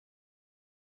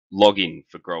Login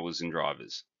for growers and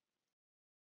drivers.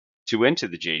 To enter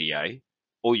the GDA,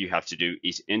 all you have to do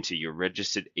is enter your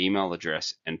registered email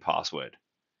address and password.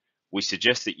 We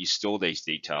suggest that you store these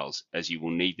details as you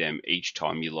will need them each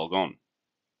time you log on.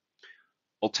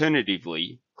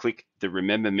 Alternatively, click the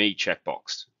Remember Me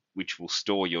checkbox, which will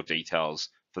store your details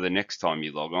for the next time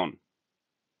you log on.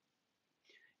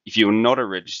 If you are not a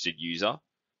registered user,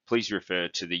 please refer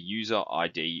to the User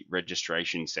ID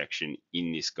registration section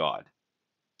in this guide.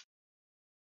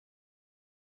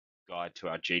 Guide to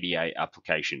our GDA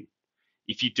application.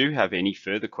 If you do have any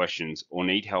further questions or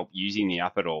need help using the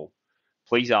app at all,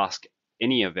 please ask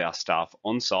any of our staff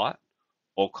on site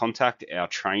or contact our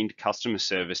trained customer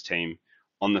service team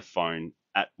on the phone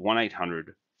at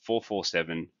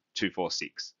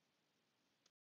 1-800-447-246.